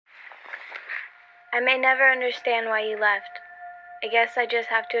I may never understand why you left. I guess I just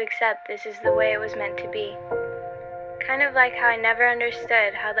have to accept this is the way it was meant to be. Kind of like how I never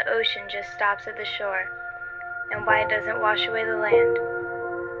understood how the ocean just stops at the shore, and why it doesn't wash away the land.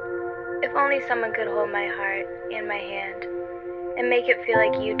 If only someone could hold my heart and my hand, and make it feel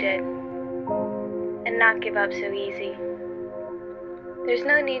like you did, and not give up so easy. There's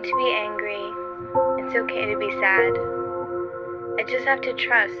no need to be angry. It's okay to be sad. I just have to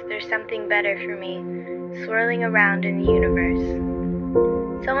trust there's something better for me, swirling around in the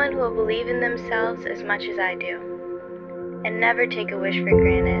universe. Someone who will believe in themselves as much as I do, and never take a wish for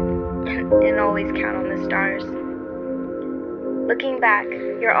granted, and always count on the stars. Looking back,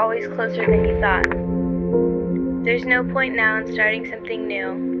 you're always closer than you thought. There's no point now in starting something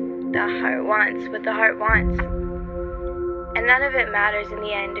new. The heart wants what the heart wants. And none of it matters in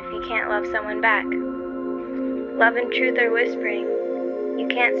the end if you can't love someone back. Love and truth are whispering. You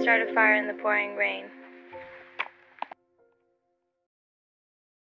can't start a fire in the pouring rain.